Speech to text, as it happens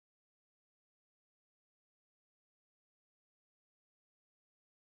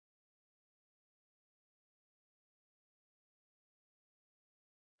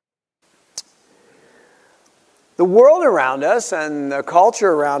The world around us and the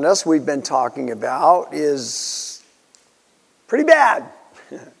culture around us we've been talking about is pretty bad.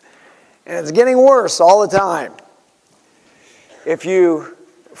 And it's getting worse all the time. If you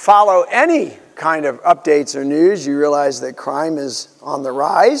follow any kind of updates or news, you realize that crime is on the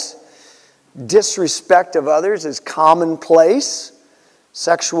rise. Disrespect of others is commonplace.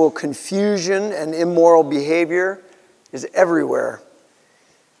 Sexual confusion and immoral behavior is everywhere.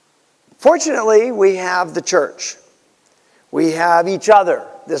 Fortunately, we have the church. We have each other,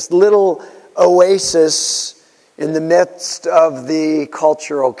 this little oasis in the midst of the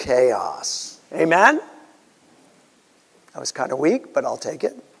cultural chaos. Amen? That was kind of weak, but I'll take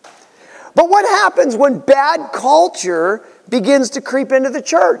it. But what happens when bad culture begins to creep into the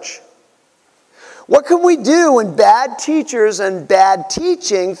church? What can we do when bad teachers and bad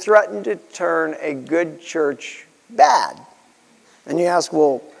teaching threaten to turn a good church bad? And you ask,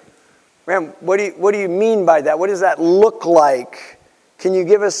 well, Ram, what do you mean by that? What does that look like? Can you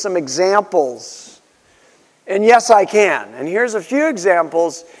give us some examples? And yes, I can. And here's a few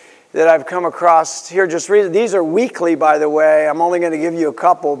examples that I've come across here just recently. These are weekly, by the way. I'm only going to give you a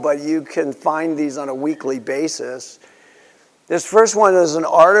couple, but you can find these on a weekly basis. This first one is an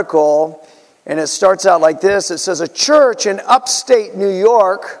article, and it starts out like this. It says, a church in upstate New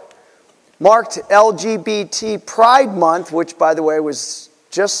York marked LGBT Pride Month, which, by the way, was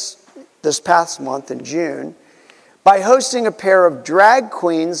just this past month in June, by hosting a pair of drag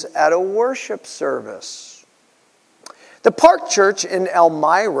queens at a worship service. The Park Church in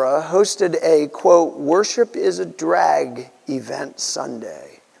Elmira hosted a, quote, worship is a drag event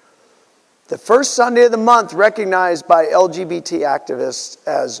Sunday. The first Sunday of the month recognized by LGBT activists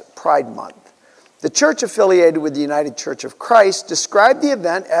as Pride Month. The church affiliated with the United Church of Christ described the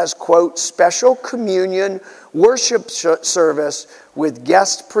event as, quote, special communion worship service with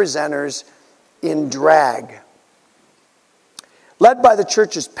guest presenters in drag. Led by the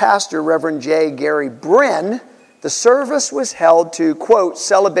church's pastor, Reverend J. Gary Brin, the service was held to, quote,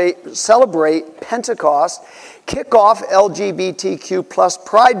 celebrate Pentecost, kick off LGBTQ plus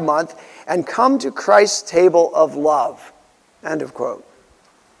Pride Month, and come to Christ's table of love, end of quote.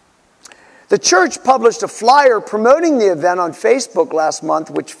 The church published a flyer promoting the event on Facebook last month,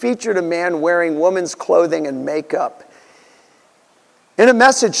 which featured a man wearing women's clothing and makeup. In a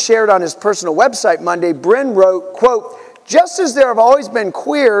message shared on his personal website Monday, Brin wrote, quote, just as there have always been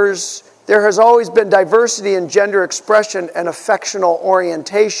queers, there has always been diversity in gender expression and affectional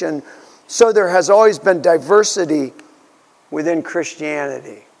orientation, so there has always been diversity within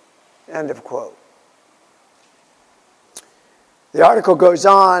Christianity, end of quote. The article goes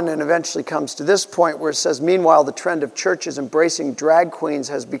on and eventually comes to this point where it says, meanwhile, the trend of churches embracing drag queens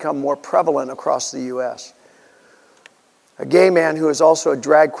has become more prevalent across the U.S. A gay man who is also a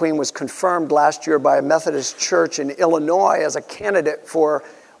drag queen was confirmed last year by a Methodist church in Illinois as a candidate for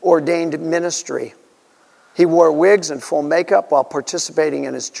ordained ministry. He wore wigs and full makeup while participating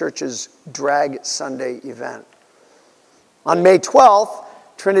in his church's Drag Sunday event. On May 12th,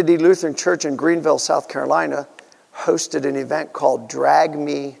 Trinity Lutheran Church in Greenville, South Carolina, hosted an event called Drag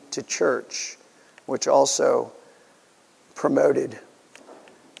Me to Church, which also promoted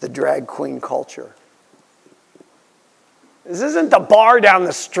the drag queen culture. This isn't the bar down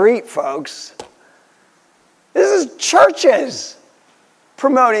the street, folks. This is churches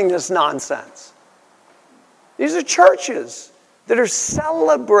promoting this nonsense. These are churches that are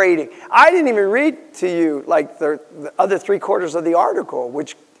celebrating. I didn't even read to you like the other 3/4 of the article,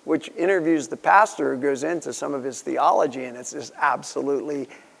 which interviews the pastor who goes into some of his theology, and it's just absolutely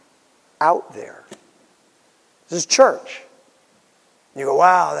out there. This is church. You go,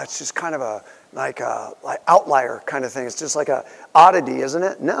 wow, that's just kind of a like outlier kind of thing. It's just like a oddity, isn't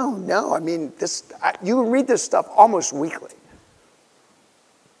it? No. I mean, you read this stuff almost weekly.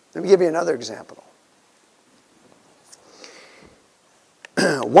 Let me give you another example.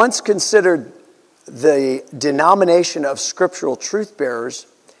 Once considered the denomination of scriptural truth bearers,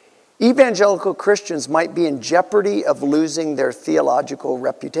 evangelical Christians might be in jeopardy of losing their theological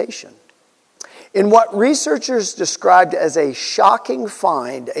reputation. In what researchers described as a shocking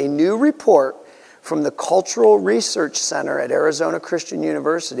find, a new report from the Cultural Research Center at Arizona Christian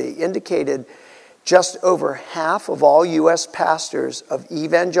University indicated just over half of all U.S. pastors of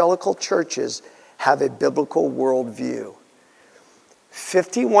evangelical churches have a biblical worldview.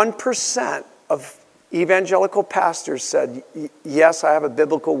 51% of evangelical pastors said, yes, I have a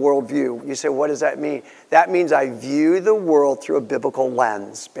biblical worldview. You say, what does that mean? That means I view the world through a biblical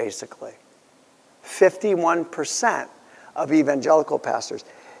lens, basically. 51% of evangelical pastors.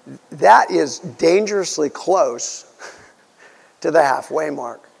 That is dangerously close to the halfway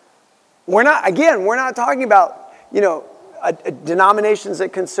mark. We're not talking about denominations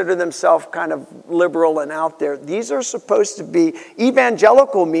that consider themselves kind of liberal and out there. These are supposed to be,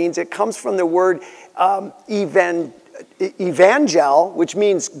 evangelical means, it comes from the word evangel, which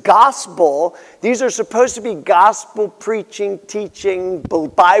means gospel. These are supposed to be gospel preaching, teaching,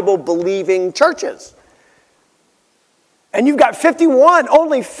 Bible believing churches. And you've got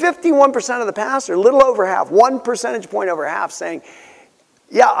only 51% of the pastor, a little over half, 1 percentage point over half, saying,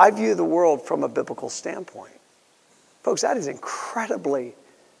 yeah, I view the world from a biblical standpoint. Folks, that is incredibly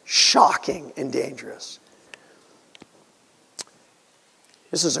shocking and dangerous.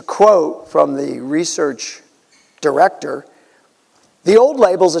 This is a quote from the research director. The old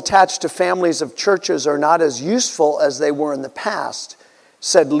labels attached to families of churches are not as useful as they were in the past,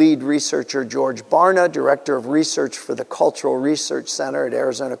 said lead researcher George Barna, director of research for the Cultural Research Center at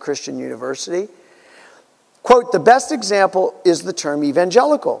Arizona Christian University. Quote, the best example is the term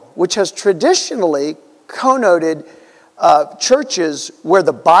evangelical, which has traditionally connoted churches where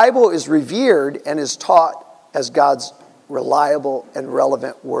the Bible is revered and is taught as God's reliable and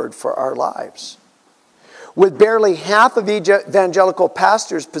relevant word for our lives. With barely half of evangelical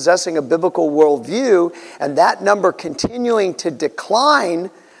pastors possessing a biblical worldview and that number continuing to decline,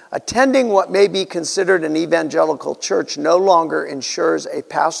 attending what may be considered an evangelical church no longer ensures a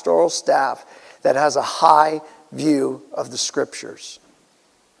pastoral staff that has a high view of the Scriptures.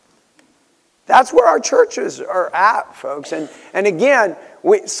 That's where our churches are at, folks. And again,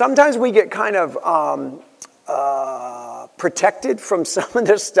 sometimes we get kind of protected from some of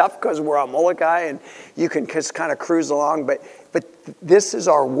this stuff because we're on Molokai and you can just kind of cruise along. But this is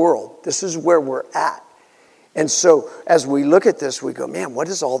our world. This is where we're at. And so as we look at this, we go, man, what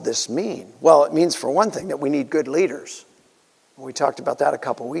does all this mean? Well, it means, for one thing, that we need good leaders. We talked about that a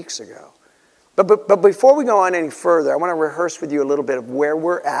couple weeks ago. But before we go on any further, I want to rehearse with you a little bit of where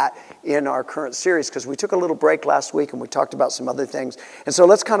we're at in our current series, because we took a little break last week and we talked about some other things. And so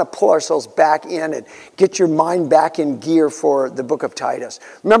let's kind of pull ourselves back in and get your mind back in gear for the book of Titus.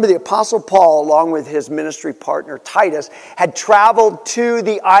 Remember, the Apostle Paul, along with his ministry partner Titus, had traveled to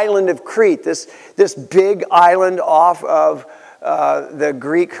the island of Crete, this big island off of the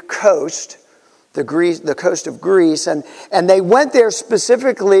Greek coast. The coast of Greece, and they went there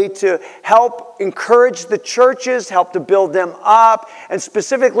specifically to help encourage the churches, help to build them up, and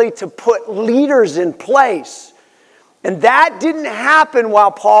specifically to put leaders in place. And that didn't happen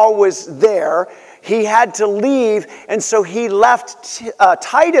while Paul was there. He had to leave, and so he left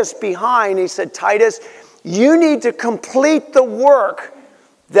Titus behind. He said, Titus, you need to complete the work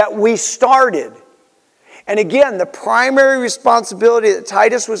that we started. And again, the primary responsibility that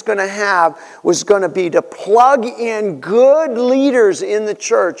Titus was going to have was going to be to plug in good leaders in the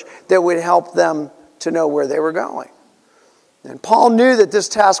church that would help them to know where they were going. And Paul knew that this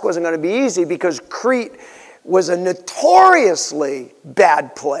task wasn't going to be easy because Crete was a notoriously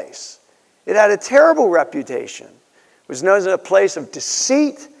bad place. It had a terrible reputation. It was known as a place of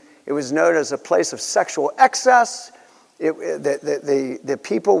deceit. It was known as a place of sexual excess. The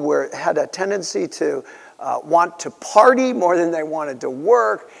people had a tendency to want to party more than they wanted to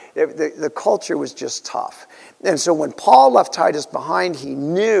work. The culture was just tough. And so when Paul left Titus behind, he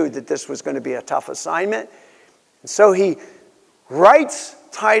knew that this was going to be a tough assignment. And so he writes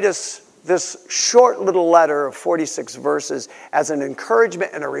Titus this short little letter of 46 verses as an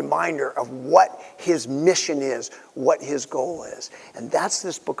encouragement and a reminder of what his mission is, what his goal is. And that's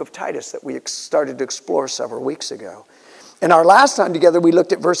this book of Titus that we started to explore several weeks ago. In our last time together, we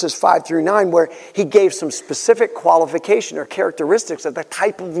looked at verses 5 through 9, where he gave some specific qualification or characteristics of the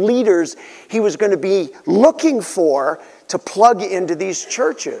type of leaders he was going to be looking for to plug into these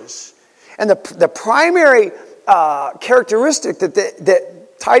churches. And the primary characteristic that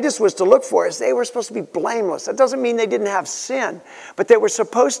Titus was to look for is they were supposed to be blameless. That doesn't mean they didn't have sin, but they were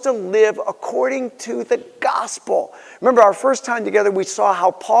supposed to live according to the gospel. Remember, our first time together, we saw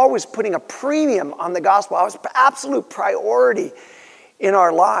how Paul was putting a premium on the gospel. It was an absolute priority in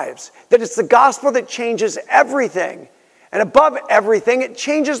our lives. That it's the gospel that changes everything. And above everything, it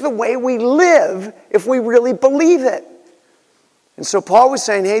changes the way we live if we really believe it. And so Paul was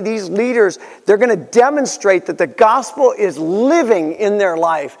saying, hey, these leaders, they're going to demonstrate that the gospel is living in their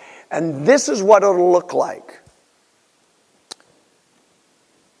life. And this is what it'll look like.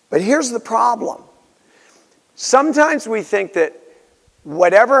 But here's the problem. Sometimes we think that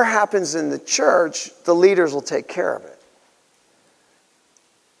whatever happens in the church, the leaders will take care of it.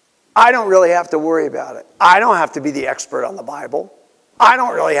 I don't really have to worry about it. I don't have to be the expert on the Bible. I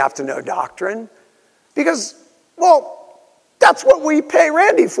don't really have to know doctrine. Because, well, that's what we pay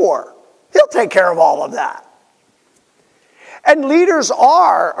Randy for. He'll take care of all of that. And leaders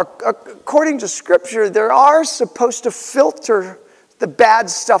are, according to Scripture, they are supposed to filter the bad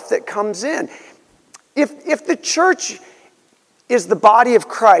stuff that comes in. If the church is the body of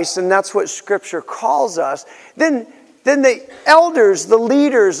Christ, and that's what Scripture calls us, then the elders, the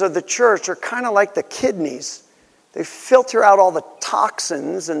leaders of the church are kind of like the kidneys. They filter out all the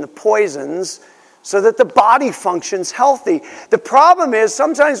toxins and the poisons so that the body functions healthy. The problem is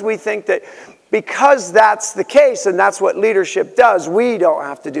sometimes we think that because that's the case and that's what leadership does, we don't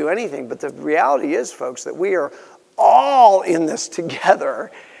have to do anything. But the reality is, folks, that we are all in this together.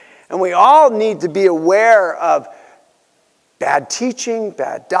 And we all need to be aware of bad teaching,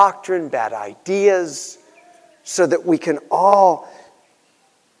 bad doctrine, bad ideas, so that we can all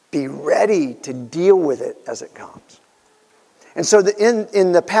be ready to deal with it as it comes. And so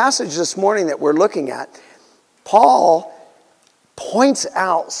in the passage this morning that we're looking at, Paul points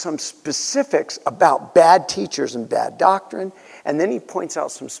out some specifics about bad teachers and bad doctrine, and then he points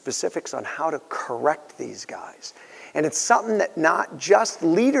out some specifics on how to correct these guys. And it's something that not just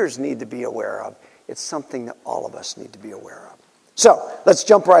leaders need to be aware of, it's something that all of us need to be aware of. So let's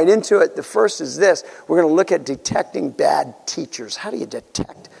jump right into it. The first is this. We're going to look at detecting bad teachers. How do you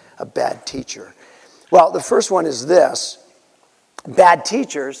detect a bad teacher? Well, the first one is this. Bad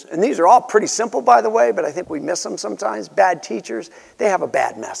teachers, and these are all pretty simple, by the way, but I think we miss them sometimes. Bad teachers, they have a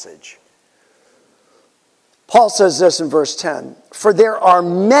bad message. Paul says this in verse 10, "For there are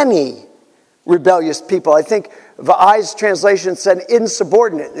many rebellious people." I think Vai's translation said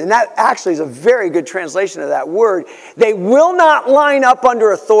insubordinate, and that actually is a very good translation of that word. They will not line up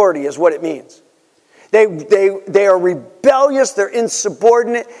under authority is what it means. They are rebellious, they're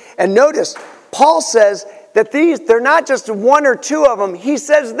insubordinate. And notice, Paul says that they're not just one or two of them. He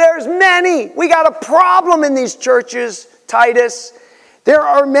says there's many. We got a problem in these churches, Titus. There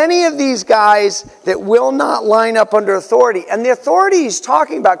are many of these guys that will not line up under authority. And the authority he's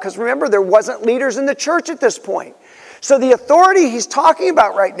talking about, because remember, there wasn't leaders in the church at this point. So the authority he's talking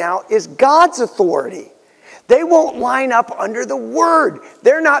about right now is God's authority. They won't line up under the word.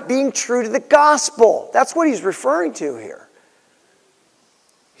 They're not being true to the gospel. That's what he's referring to here.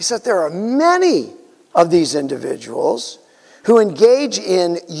 He said there are many of these individuals who engage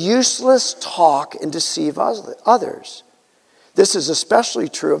in useless talk and deceive others. This is especially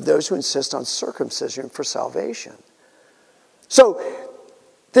true of those who insist on circumcision for salvation. So,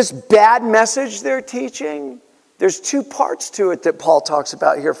 this bad message they're teaching, there's two parts to it that Paul talks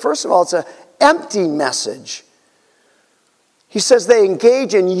about here. First of all, it's an empty message. He says they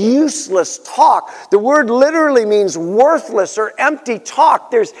engage in useless talk. The word literally means worthless or empty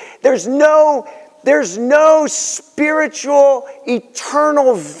talk. There's no spiritual,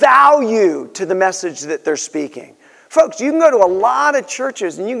 eternal value to the message that they're speaking. Folks, you can go to a lot of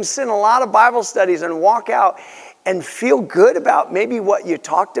churches and you can sit in a lot of Bible studies and walk out and feel good about maybe what you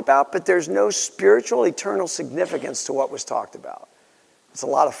talked about, but there's no spiritual, eternal significance to what was talked about. It's a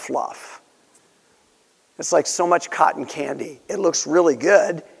lot of fluff. It's like so much cotton candy. It looks really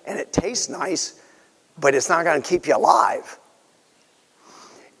good and it tastes nice, but it's not going to keep you alive.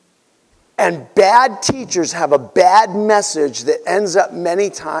 And bad teachers have a bad message that ends up many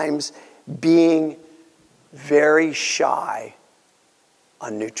times being very shy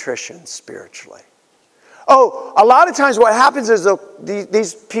on nutrition spiritually. Oh, a lot of times what happens is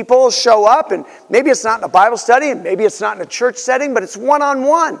these people show up, and maybe it's not in a Bible study, and maybe it's not in a church setting, but it's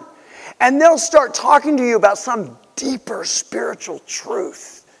one-on-one. And they'll start talking to you about some deeper spiritual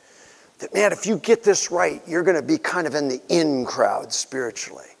truth. That, man, if you get this right, you're going to be kind of in the in crowd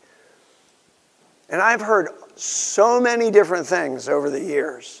spiritually. And I've heard so many different things over the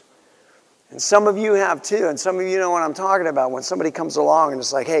years. And some of you have too, and some of you know what I'm talking about. When somebody comes along and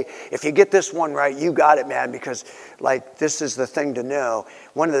it's like, hey, if you get this one right, you got it, man, because like this is the thing to know.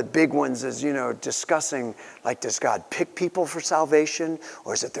 One of the big ones is, discussing, like, does God pick people for salvation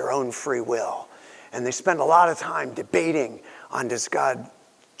or is it their own free will? And they spend a lot of time debating on, does God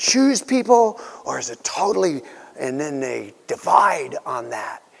choose people or is it totally, and then they divide on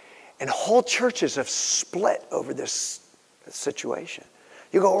that. And whole churches have split over this situation.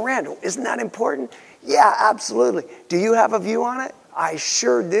 You go, Randall, isn't that important? Yeah, absolutely. Do you have a view on it? I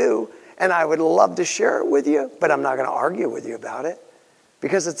sure do. And I would love to share it with you, but I'm not going to argue with you about it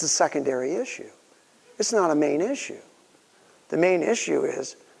because it's a secondary issue. It's not a main issue. The main issue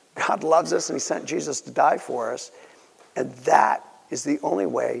is God loves us and he sent Jesus to die for us. And that is the only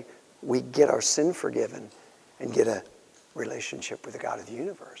way we get our sin forgiven and get a relationship with the God of the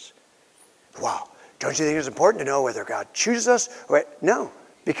universe. Wow. Don't you think it's important to know whether God chooses us? No.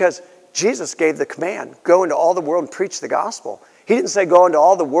 Because Jesus gave the command, go into all the world and preach the gospel. He didn't say go into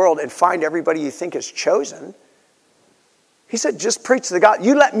all the world and find everybody you think is chosen. He said, just preach the gospel.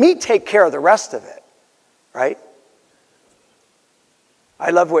 You let me take care of the rest of it, right?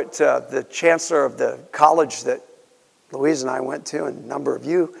 I love what the chancellor of the college that Louise and I went to, and a number of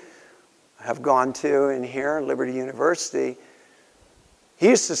you have gone to in here, Liberty University. He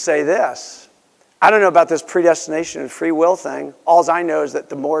used to say this. I don't know about this predestination and free will thing. All I know is that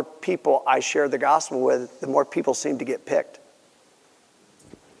the more people I share the gospel with, the more people seem to get picked.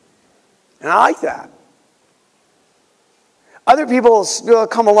 And I like that. Other people will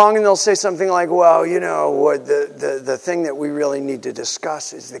come along and they'll say something like, well, you know, the thing that we really need to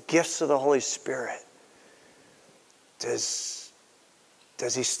discuss is the gifts of the Holy Spirit. Does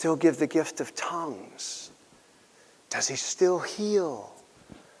he still give the gift of tongues? Does he still heal?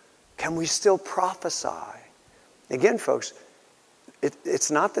 Can we still prophesy? Again, folks,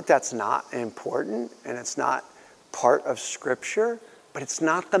 it's not that that's not important and it's not part of Scripture, but it's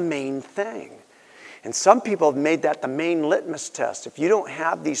not the main thing. And some people have made that the main litmus test. If you don't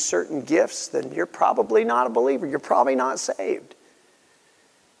have these certain gifts, then you're probably not a believer. You're probably not saved.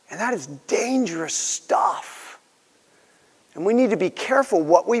 And that is dangerous stuff. And we need to be careful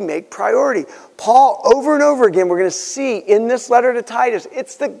what we make priority. Paul, over and over again, we're going to see in this letter to Titus,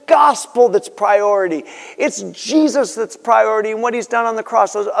 it's the gospel that's priority. It's Jesus that's priority and what he's done on the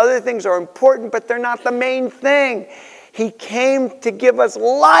cross. Those other things are important, but they're not the main thing. He came to give us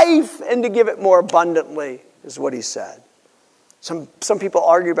life and to give it more abundantly, is what he said. Some people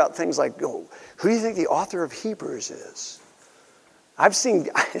argue about things like, oh, who do you think the author of Hebrews is? I've seen...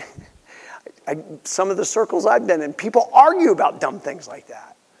 some of the circles I've been in, people argue about dumb things like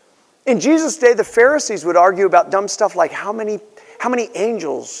that. In Jesus' day, the Pharisees would argue about dumb stuff like how many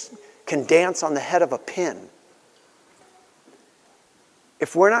angels can dance on the head of a pin.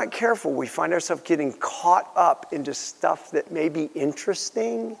 If we're not careful, we find ourselves getting caught up into stuff that may be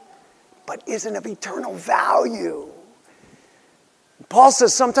interesting, but isn't of eternal value. Paul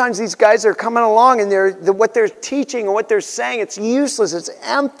says sometimes these guys are coming along and what they're teaching and what they're saying, it's useless, it's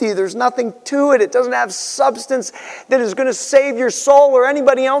empty, there's nothing to it, it doesn't have substance that is going to save your soul or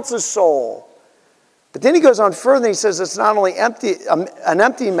anybody else's soul. But then he goes on further and he says it's not only an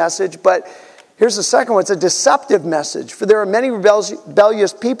empty message, but here's the second one, it's a deceptive message. For there are many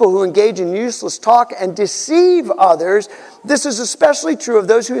rebellious people who engage in useless talk and deceive others. This is especially true of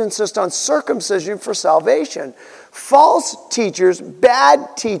those who insist on circumcision for salvation. False teachers,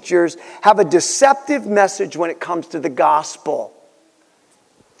 bad teachers, have a deceptive message when it comes to the gospel.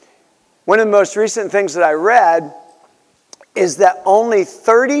 One of the most recent things that I read is that only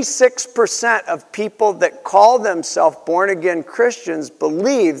 36% of people that call themselves born-again Christians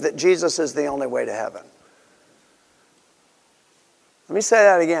believe that Jesus is the only way to heaven. Let me say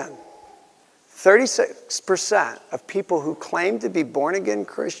that again. 36% of people who claim to be born-again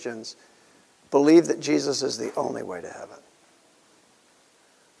Christians believe that Jesus is the only way to heaven.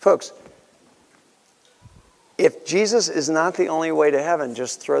 Folks, if Jesus is not the only way to heaven,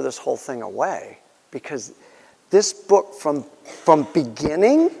 just throw this whole thing away. Because this book from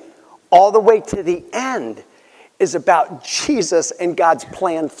beginning all the way to the end is about Jesus and God's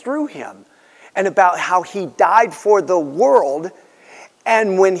plan through him. And about how he died for the world.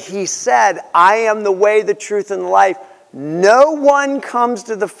 And when he said, I am the way, the truth, and the life, no one comes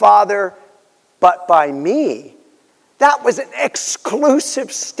to the Father but by me. That was an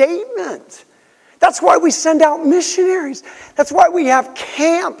exclusive statement. That's why we send out missionaries. That's why we have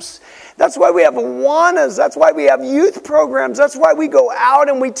camps. That's why we have Awanas. That's why we have youth programs. That's why we go out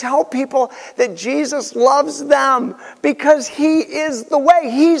and we tell people that Jesus loves them because he is the way.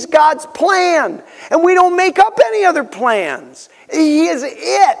 He's God's plan. And we don't make up any other plans. He is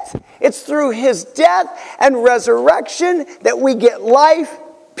it. It's through his death and resurrection that we get life,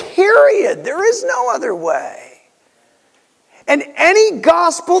 period. There is no other way. And any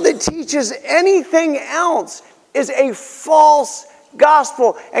gospel that teaches anything else is a false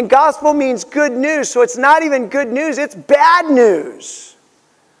gospel. And gospel means good news. So it's not even good news, it's bad news.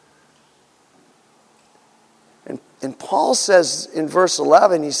 And Paul says in verse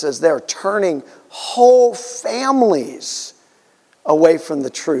 11, he says they're turning whole families away from the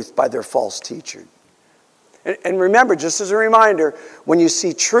truth by their false teaching. And remember, just as a reminder, when you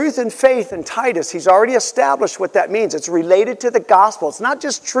see truth and faith in Titus, he's already established what that means. It's related to the gospel. It's not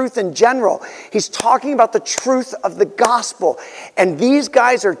just truth in general. He's talking about the truth of the gospel. And these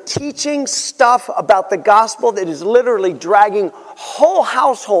guys are teaching stuff about the gospel that is literally dragging whole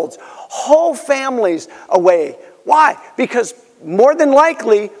households, whole families away. Why? Because more than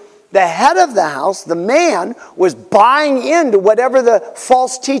likely, the head of the house, the man, was buying into whatever the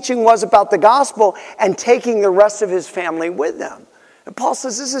false teaching was about the gospel and taking the rest of his family with them. And Paul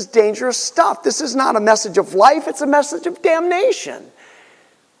says this is dangerous stuff. This is not a message of life, it's a message of damnation.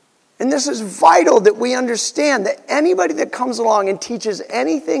 And this is vital that we understand that anybody that comes along and teaches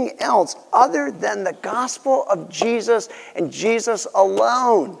anything else other than the gospel of Jesus and Jesus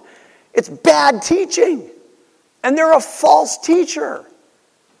alone, it's bad teaching. And they're a false teacher.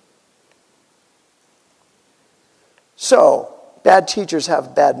 So, bad teachers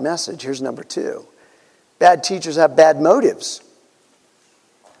have bad message. Here's number 2. Bad teachers have bad motives.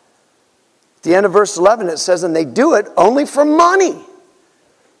 At the end of verse 11 it says, and they do it only for money.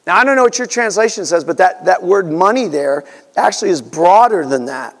 Now, I don't know what your translation says, but that word money there actually is broader than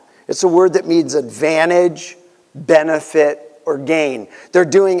that. It's a word that means advantage, benefit, or gain. They're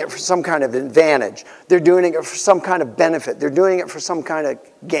doing it for some kind of advantage. They're doing it for some kind of benefit. They're doing it for some kind of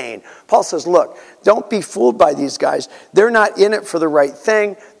gain. Paul says, look, don't be fooled by these guys. They're not in it for the right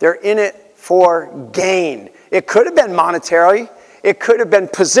thing. They're in it for gain. It could have been monetary. It could have been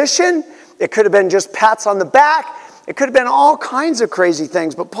position. It could have been just pats on the back. It could have been all kinds of crazy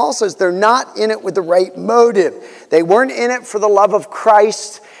things, but Paul says they're not in it with the right motive. They weren't in it for the love of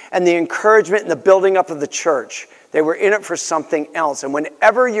Christ and the encouragement and the building up of the church. They were in it for something else. And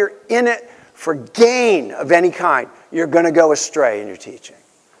whenever you're in it for gain of any kind, you're going to go astray in your teaching.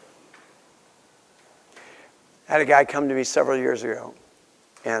 I had a guy come to me several years ago,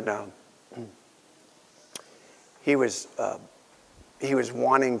 and he was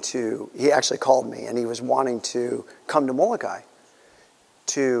wanting to, he actually called me, and he was wanting to come to Molokai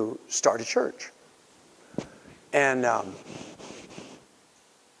to start a church. And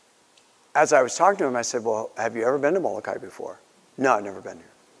as I was talking to him, I said, well, have you ever been to Molokai before? No, I've never been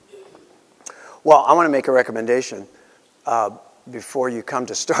here. Well, I want to make a recommendation. Before you come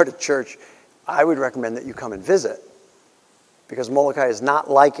to start a church, I would recommend that you come and visit, because Molokai is not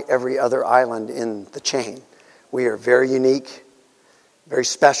like every other island in the chain. We are very unique, very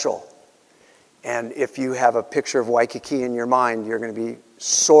special. And if you have a picture of Waikiki in your mind, you're going to be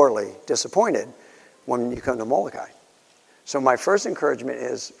sorely disappointed when you come to Molokai. So my first encouragement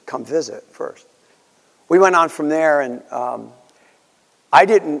is come visit first. We went on from there, and I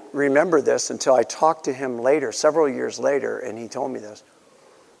didn't remember this until I talked to him later, several years later, and he told me this.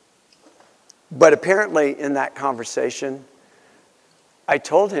 But apparently in that conversation, I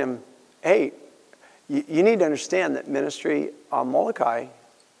told him, hey, you need to understand that ministry on Molokai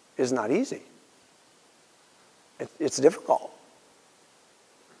is not easy. It's difficult.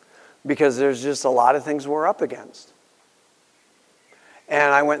 Because there's just a lot of things we're up against.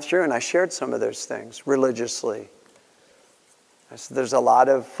 And I went through and I shared some of those things religiously. I said, there's a lot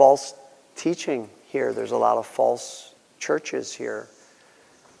of false teaching here. There's a lot of false churches here.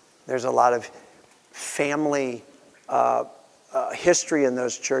 There's a lot of family history in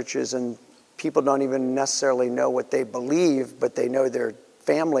those churches, and people don't even necessarily know what they believe, but they know their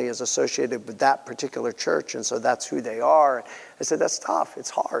family is associated with that particular church, and so that's who they are. I said, that's tough. It's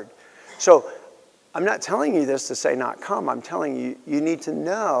hard. So I'm not telling you this to say not come. I'm telling you, you need to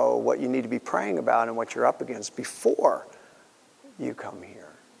know what you need to be praying about and what you're up against before you come here.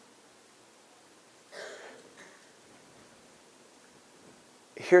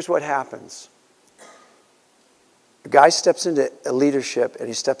 Here's what happens. A guy steps into leadership and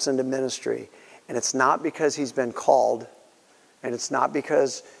he steps into ministry, and it's not because he's been called, and it's not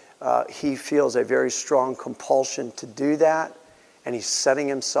because he feels a very strong compulsion to do that, and he's setting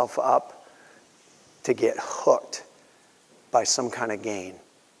himself up to get hooked by some kind of gain.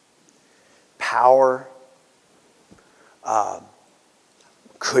 Power,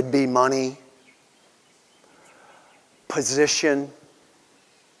 could be money, position,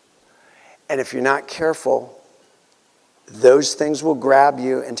 and if you're not careful, those things will grab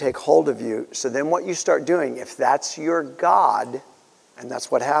you and take hold of you. So then what you start doing, if that's your God, and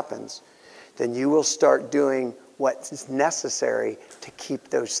that's what happens, then you will start doing what's necessary to keep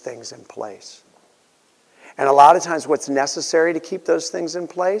those things in place. And a lot of times what's necessary to keep those things in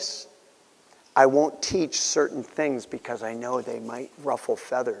place, I won't teach certain things because I know they might ruffle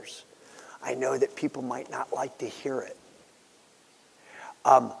feathers. I know that people might not like to hear it.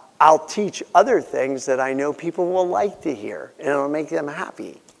 I'll teach other things that I know people will like to hear, and it'll make them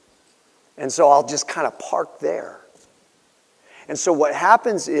happy. And so I'll just kind of park there. And so what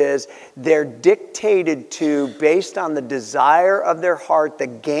happens is they're dictated to based on the desire of their heart, the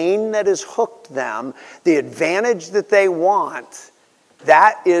gain that has hooked them, the advantage that they want.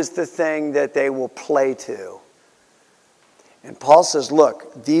 That is the thing that they will play to. And Paul says,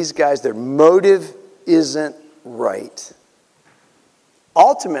 look, these guys, their motive isn't right.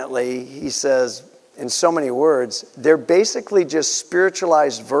 Ultimately, he says, in so many words, they're basically just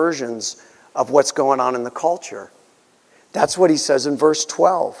spiritualized versions of what's going on in the culture. That's what he says in verse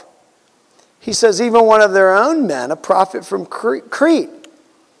 12. He says, even one of their own men, a prophet from Crete,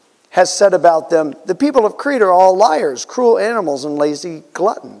 has said about them, the people of Crete are all liars, cruel animals, and lazy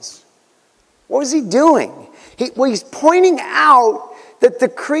gluttons. What was he doing? He's pointing out that the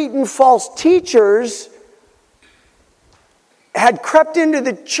Cretan false teachers had crept into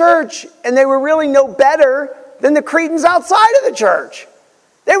the church, and they were really no better than the Cretans outside of the church.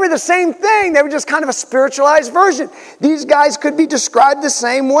 They were the same thing. They were just kind of a spiritualized version. These guys could be described the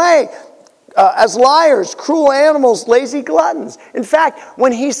same way. As liars, cruel animals, lazy gluttons. In fact,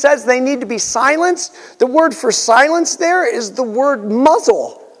 when he says they need to be silenced, the word for silence there is the word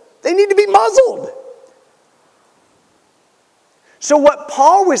muzzle. They need to be muzzled. So what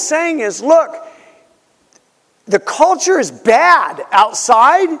Paul was saying is, look, the culture is bad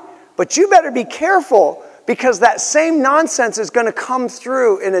outside, but you better be careful because that same nonsense is going to come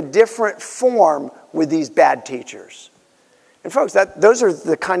through in a different form with these bad teachers. And folks, those are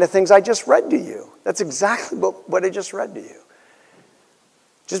the kind of things I just read to you. That's exactly what I just read to you.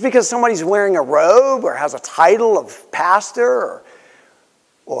 Just because somebody's wearing a robe or has a title of pastor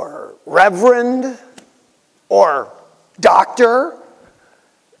or reverend or doctor,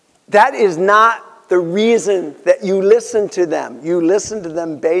 that is not the reason that you listen to them. You listen to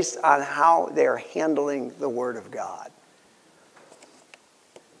them based on how they're handling the Word of God.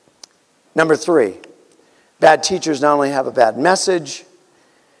 Number 3. Bad teachers not only have a bad message,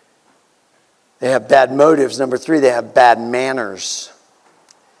 they have bad motives. Number 3, they have bad manners.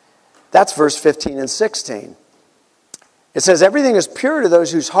 That's verse 15 and 16. It says, everything is pure to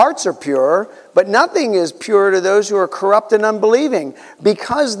those whose hearts are pure, but nothing is pure to those who are corrupt and unbelieving,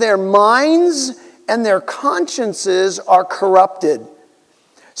 because their minds and their consciences are corrupted.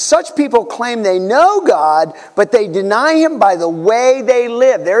 Such people claim they know God, but they deny Him by the way they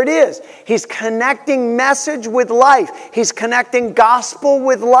live. There it is. He's connecting message with life. He's connecting gospel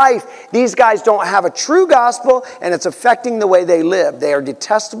with life. These guys don't have a true gospel, and it's affecting the way they live. They are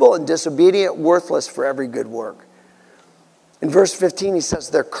detestable and disobedient, worthless for every good work. In verse 15, he says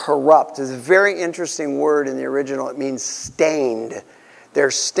they're corrupt. It's a very interesting word in the original. It means stained.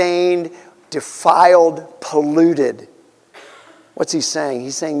 They're stained, defiled, polluted. What's he saying?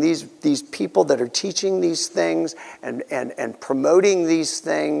 He's saying these people that are teaching these things and promoting these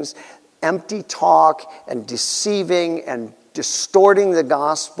things, empty talk and deceiving and distorting the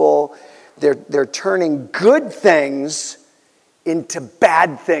gospel, they're turning good things into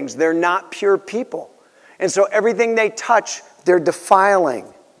bad things. They're not pure people. And so everything they touch, they're defiling.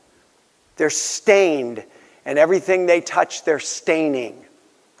 They're stained. And everything they touch, they're staining.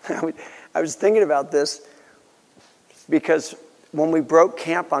 I was thinking about this because when we broke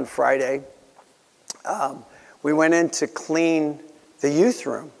camp on Friday, we went in to clean the youth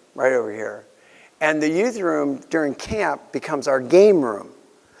room right over here. And the youth room during camp becomes our game room.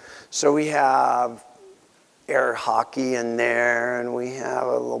 So we have air hockey in there, and we have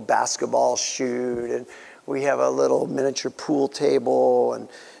a little basketball chute, and we have a little miniature pool table, and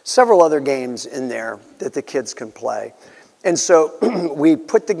several other games in there that the kids can play. And so we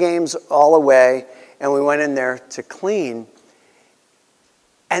put the games all away, and we went in there to clean.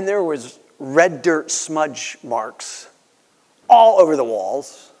 And there was red dirt smudge marks all over the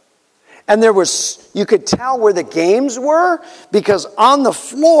walls. And you could tell where the games were because on the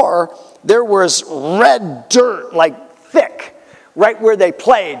floor there was red dirt, like thick, right where they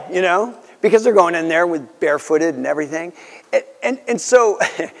played, because they're going in there with barefooted and everything. And so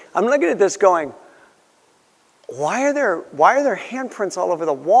I'm looking at this going, why are there handprints all over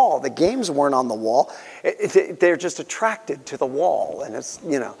the wall? The games weren't on the wall. They're just attracted to the wall, and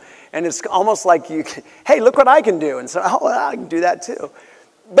it's almost like hey, look what I can do, and so I can do that too.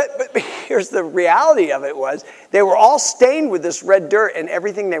 But here's the reality of it was they were all stained with this red dirt, and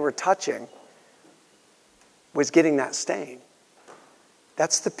everything they were touching was getting that stain.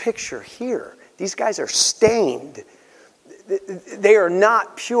 That's the picture here. These guys are stained. They are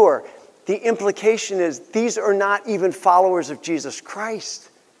not pure. The implication is these are not even followers of Jesus Christ.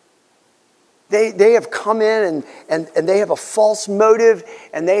 They have come in and they have a false motive,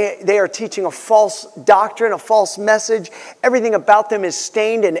 and they are teaching a false doctrine, a false message. Everything about them is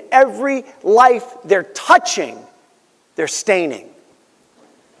stained, and every life they're touching, they're staining.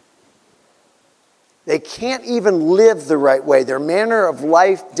 They can't even live the right way. Their manner of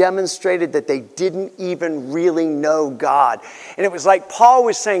life demonstrated that they didn't even really know God. And it was like Paul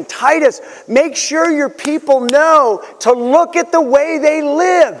was saying, Titus, make sure your people know to look at the way they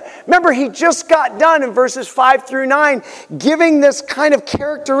live. Remember, he just got done in verses 5 through 9, giving this kind of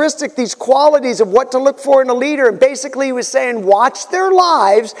characteristic, these qualities of what to look for in a leader. And basically he was saying, watch their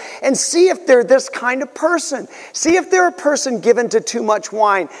lives and see if they're this kind of person. See if they're a person given to too much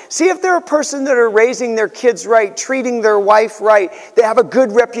wine. See if they're a person that are raising their kids right, treating their wife right. They have a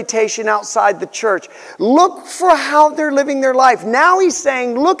good reputation outside the church. Look for how they're living their life. Now he's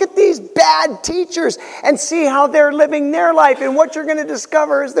saying, look at these bad teachers and see how they're living their life. And what you're going to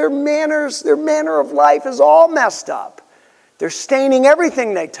discover is their manner of life is all messed up. They're staining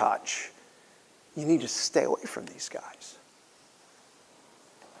everything they touch. You need to stay away from these guys.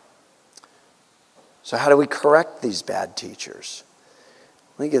 So how do we correct these bad teachers?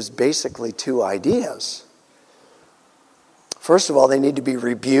 He gives basically two ideas. First of all, they need to be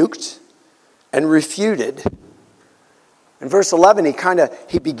rebuked and refuted. In verse 11,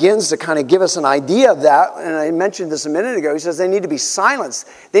 he begins to kind of give us an idea of that, and I mentioned this a minute ago. He says they need to be silenced.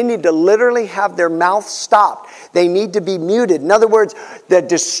 They need to literally have their mouth stopped. They need to be muted. In other words, the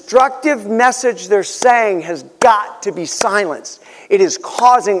destructive message they're saying has got to be silenced. It is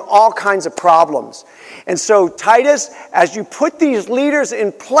causing all kinds of problems. And so, Titus, as you put these leaders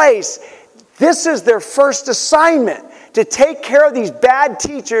in place, this is their first assignment, to take care of these bad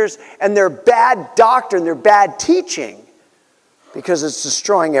teachers and their bad doctrine, their bad teaching, because it's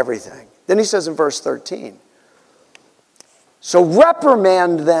destroying everything. Then he says in verse 13, so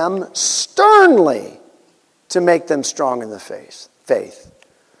reprimand them sternly to make them strong in the faith.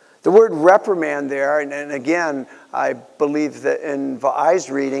 The word reprimand there, and again, I believe that in Vai's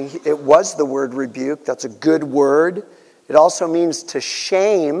reading, it was the word rebuke. That's a good word. It also means to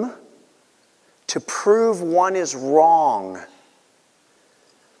shame, to prove one is wrong.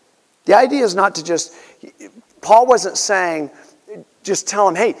 The idea is not to just, Paul wasn't saying, just tell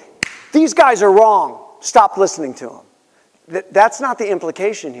them, hey, these guys are wrong. Stop listening to them. That's not the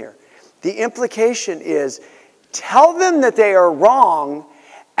implication here. The implication is, tell them that they are wrong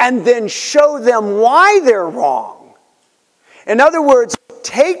and then show them why they're wrong. In other words,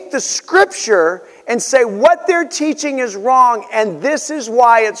 take the scripture and say what they're teaching is wrong, and this is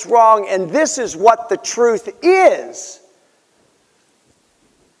why it's wrong, and this is what the truth is.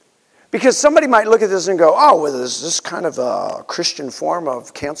 Because somebody might look at this and go, oh, well, is this kind of a Christian form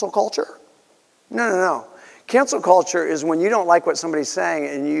of cancel culture? No. Cancel culture is when you don't like what somebody's saying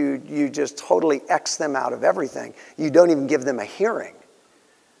and you just totally X them out of everything. You don't even give them a hearing.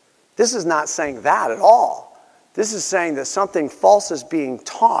 This is not saying that at all. This is saying that something false is being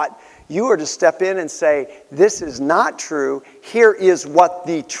taught. You are to step in and say, this is not true. Here is what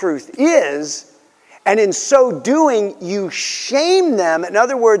the truth is. And in so doing, you shame them. In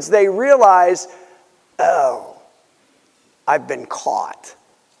other words, they realize, oh, I've been caught.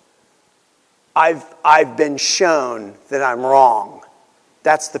 I've been shown that I'm wrong.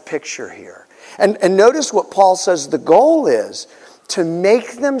 That's the picture here. And notice what Paul says the goal is, to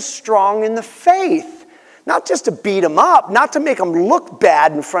make them strong in the faith. Not just to beat them up, not to make them look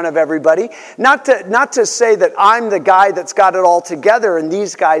bad in front of everybody, not to say that I'm the guy that's got it all together and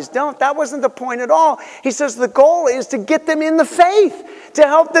these guys don't. That wasn't the point at all. He says the goal is to get them in the faith, to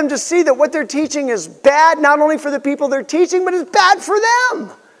help them to see that what they're teaching is bad, not only for the people they're teaching, but it's bad for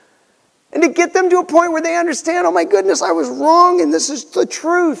them. And to get them to a point where they understand, oh my goodness, I was wrong and this is the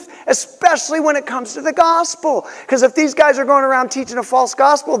truth, especially when it comes to the gospel. Because if these guys are going around teaching a false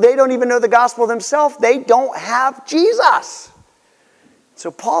gospel, they don't even know the gospel themselves. They don't have Jesus.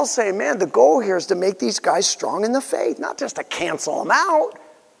 So Paul's saying, man, the goal here is to make these guys strong in the faith, not just to cancel them out.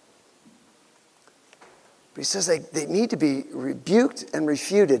 But he says they need to be rebuked and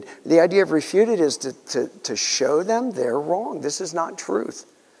refuted. The idea of refuted is to show them they're wrong. This is not truth.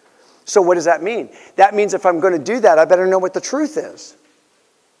 So what does that mean? That means if I'm going to do that, I better know what the truth is.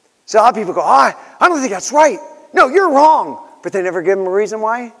 So a lot of people go, I don't think that's right. No, you're wrong. But they never give them a reason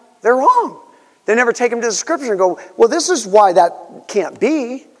why they're wrong. They never take them to the scripture and go, well, this is why that can't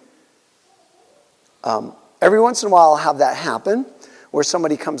be. Every once in a while I'll have that happen, where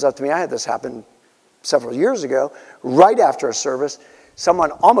somebody comes up to me. I had this happen several years ago, right after a service.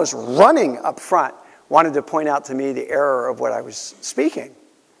 Someone almost running up front wanted to point out to me the error of what I was speaking.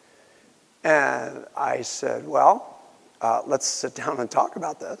 And I said, well, let's sit down and talk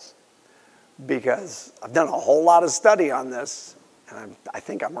about this, because I've done a whole lot of study on this, and I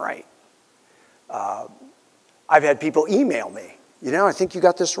think I'm right. I've had people email me, I think you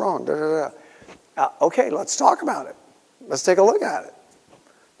got this wrong. Okay, let's talk about it. Let's take a look at it.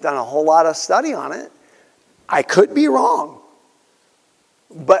 done a whole lot of study on it. I could be wrong.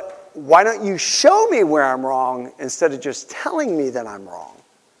 But why don't you show me where I'm wrong instead of just telling me that I'm wrong?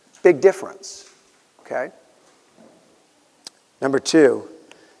 Big difference. Okay? Number 2,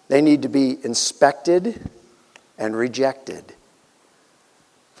 they need to be inspected and rejected.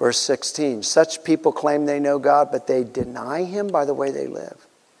 Verse 16, such people claim they know God, but they deny him by the way they live.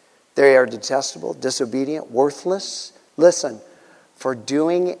 They are detestable, disobedient, worthless. Listen, for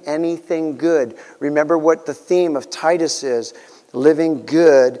doing anything good. Remember what the theme of Titus is, living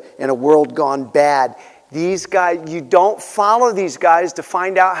good in a world gone bad. These guys, you don't follow these guys to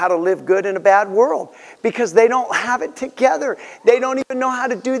find out how to live good in a bad world because they don't have it together. They don't even know how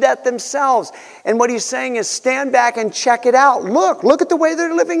to do that themselves. And what he's saying is stand back and check it out. Look at the way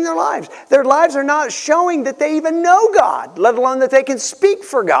they're living their lives. Their lives are not showing that they even know God, let alone that they can speak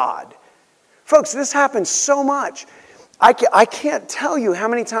for God. Folks, this happens so much. I can't tell you how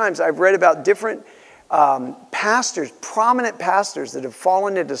many times I've read about different pastors, prominent pastors that have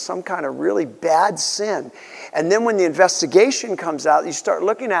fallen into some kind of really bad sin. And then when the investigation comes out, you start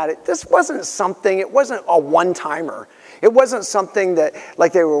looking at it. It wasn't a one-timer. It wasn't something that,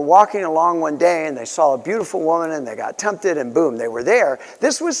 like they were walking along one day and they saw a beautiful woman and they got tempted and boom, they were there.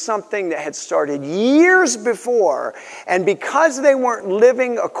 This was something that had started years before. And because they weren't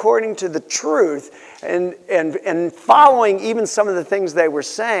living according to the truth and following even some of the things they were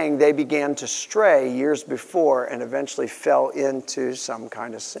saying, they began to stray years before and eventually fell into some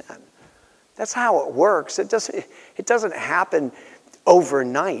kind of sin. That's how it works. It doesn't happen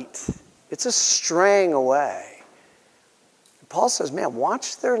overnight. It's a straying away. Paul says, man,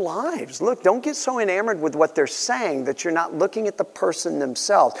 watch their lives. Look, don't get so enamored with what they're saying that you're not looking at the person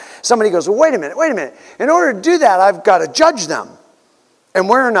themselves. Somebody goes, well, wait a minute. In order to do that, I've got to judge them. And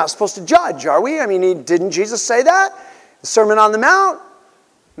we're not supposed to judge, are we? I mean, didn't Jesus say that? The Sermon on the Mount,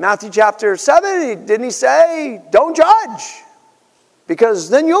 Matthew chapter 7, didn't he say, don't judge? Because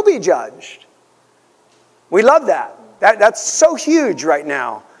then you'll be judged. We love that. That's so huge right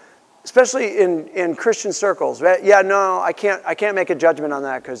now. Especially in Christian circles. Yeah, no, I can't make a judgment on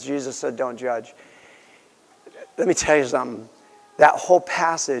that because Jesus said don't judge. Let me tell you something. That whole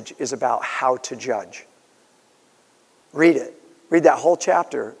passage is about how to judge. Read it. Read that whole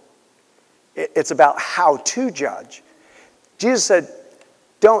chapter. It's about how to judge. Jesus said,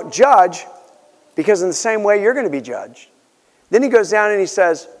 don't judge because in the same way you're going to be judged. Then he goes down and he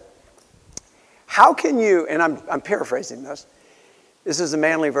says, how can you, and I'm paraphrasing this. This is the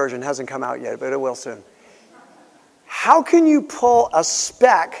manly version, hasn't come out yet, but it will soon. How can you pull a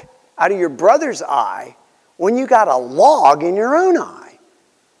speck out of your brother's eye when you got a log in your own eye?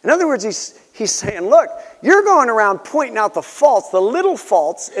 In other words, he's saying, look, you're going around pointing out the faults, the little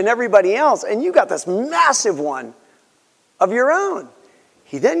faults in everybody else, and you got this massive one of your own.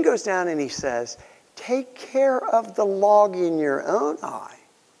 He then goes down and he says, take care of the log in your own eye.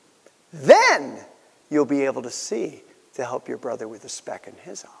 Then you'll be able to see to help your brother with a speck in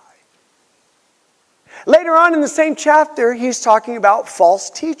his eye. Later on in the same chapter, he's talking about false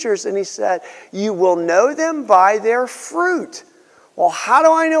teachers, and he said, you will know them by their fruit. Well, how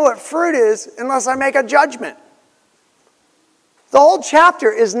do I know what fruit is unless I make a judgment? The whole chapter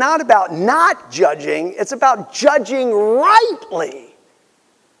is not about not judging, it's about judging rightly.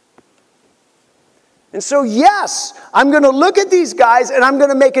 And so, yes, I'm going to look at these guys and I'm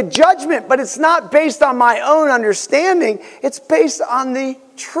going to make a judgment, but it's not based on my own understanding. It's based on the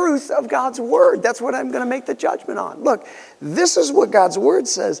truth of God's word. That's what I'm going to make the judgment on. Look, this is what God's word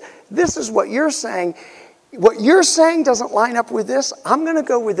says. This is what you're saying. What you're saying doesn't line up with this. I'm going to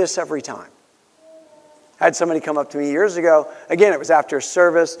go with this every time. I had somebody come up to me years ago. Again, it was after a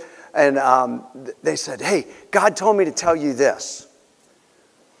service, and they said, hey, God told me to tell you this.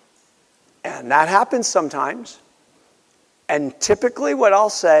 And that happens sometimes. And typically what I'll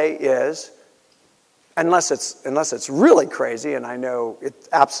say is, unless it's really crazy, and I know it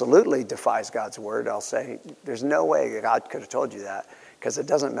absolutely defies God's word, I'll say, there's no way God could have told you that, because it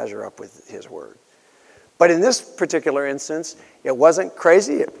doesn't measure up with his word. But in this particular instance, it wasn't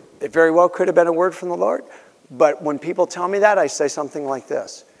crazy. It very well could have been a word from the Lord. But when people tell me that, I say something like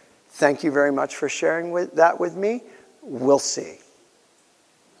this. Thank you very much for sharing that with me. We'll see.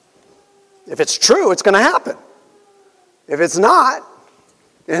 If it's true, it's going to happen. If it's not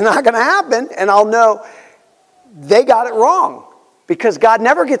going to happen, and I'll know they got it wrong, because God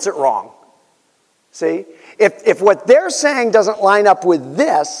never gets it wrong. See? If what they're saying doesn't line up with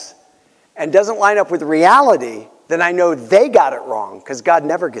this and doesn't line up with reality, then I know they got it wrong, because God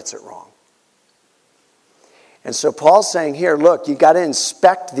never gets it wrong. And so Paul's saying here, look, you got to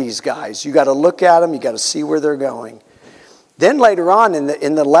inspect these guys. You got to look at them. You got to see where they're going. Then later on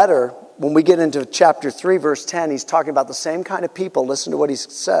in the letter, when we get into chapter 3, verse 10, he's talking about the same kind of people. Listen to what he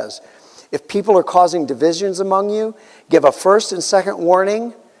says. If people are causing divisions among you, give a first and second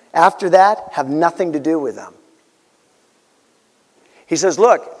warning. After that, have nothing to do with them. He says,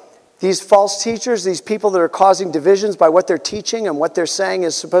 look, these false teachers, these people that are causing divisions by what they're teaching and what they're saying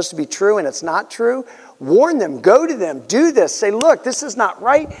is supposed to be true and it's not true, warn them, go to them, do this. Say, look, this is not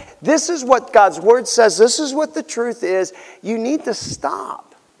right. This is what God's word says. This is what the truth is. You need to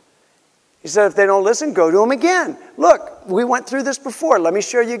stop. He said, if they don't listen, go to them again. Look, we went through this before. Let me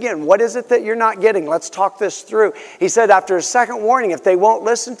show you again. What is it that you're not getting? Let's talk this through. He said, after a second warning, if they won't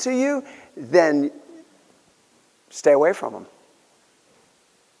listen to you, then stay away from them.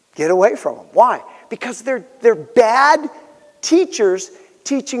 Get away from them. Why? Because they're bad teachers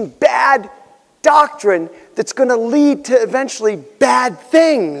teaching bad doctrine that's going to lead to eventually bad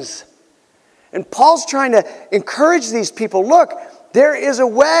things. And Paul's trying to encourage these people, look, there is a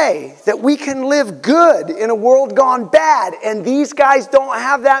way that we can live good in a world gone bad, and these guys don't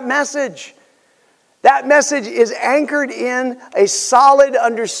have that message. That message is anchored in a solid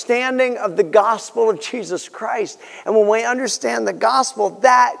understanding of the gospel of Jesus Christ. And when we understand the gospel,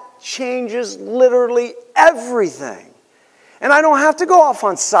 that changes literally everything. And I don't have to go off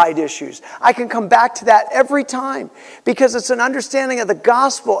on side issues. I can come back to that every time because it's an understanding of the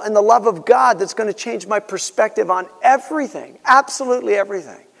gospel and the love of God that's going to change my perspective on everything, absolutely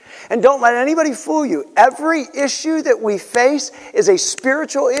everything. And don't let anybody fool you. Every issue that we face is a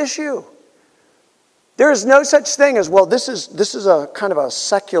spiritual issue. There is no such thing as, well, this is a kind of a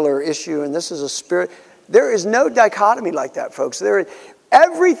secular issue and this is a spirit. There is no dichotomy like that, folks.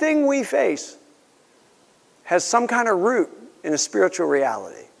 Everything we face has some kind of root in a spiritual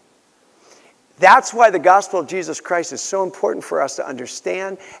reality. That's why the gospel of Jesus Christ is so important for us to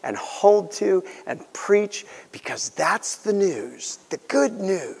understand and hold to and preach, because that's the news, the good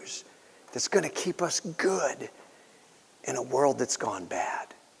news that's going to keep us good in a world that's gone bad.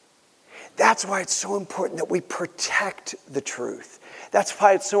 That's why it's so important that we protect the truth. That's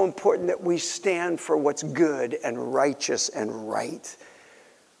why it's so important that we stand for what's good and righteous and right.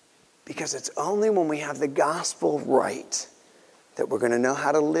 Because it's only when we have the gospel right that we're going to know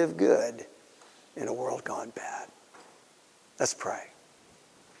how to live good in a world gone bad. Let's pray.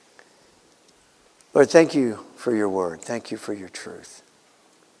 Lord, thank you for your word. Thank you for your truth.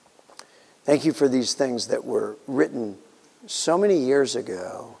 Thank you for these things that were written so many years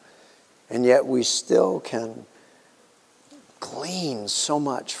ago, and yet we still can glean so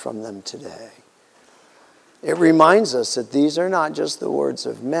much from them today. It reminds us that these are not just the words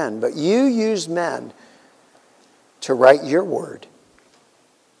of men, but you use men to write your word.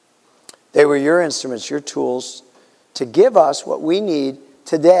 They were your instruments, your tools, to give us what we need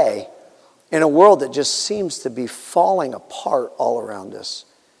today in a world that just seems to be falling apart all around us.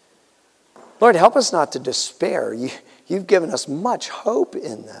 Lord, help us not to despair. You've given us much hope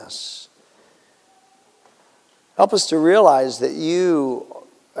in this. Help us to realize that you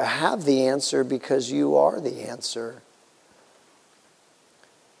have the answer because you are the answer.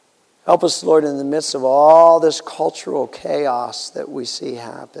 Help us, Lord, in the midst of all this cultural chaos that we see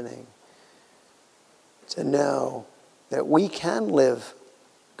happening, to know that we can live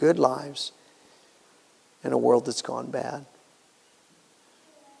good lives in a world that's gone bad.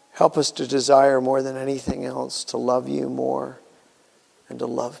 Help us to desire more than anything else to love you more and to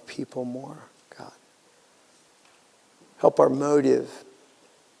love people more, God. Help our motive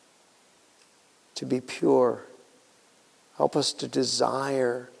to be pure. Help us to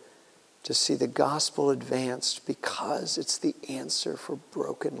desire to see the gospel advanced because it's the answer for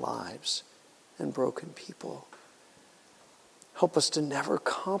broken lives and broken people. Help us to never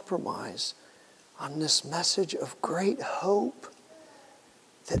compromise on this message of great hope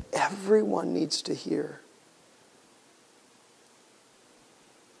that everyone needs to hear.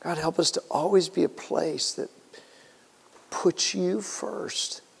 God, help us to always be a place that puts you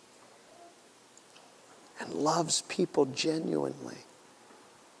first and loves people genuinely.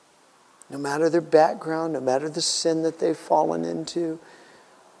 No matter their background, no matter the sin that they've fallen into,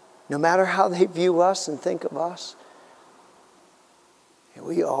 no matter how they view us and think of us,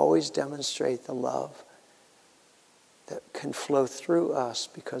 we always demonstrate the love that can flow through us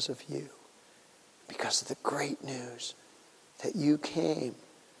because of you, because of the great news that you came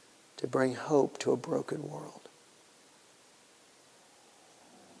to bring hope to a broken world.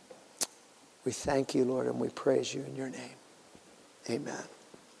 We thank you, Lord, and we praise you in your name. Amen.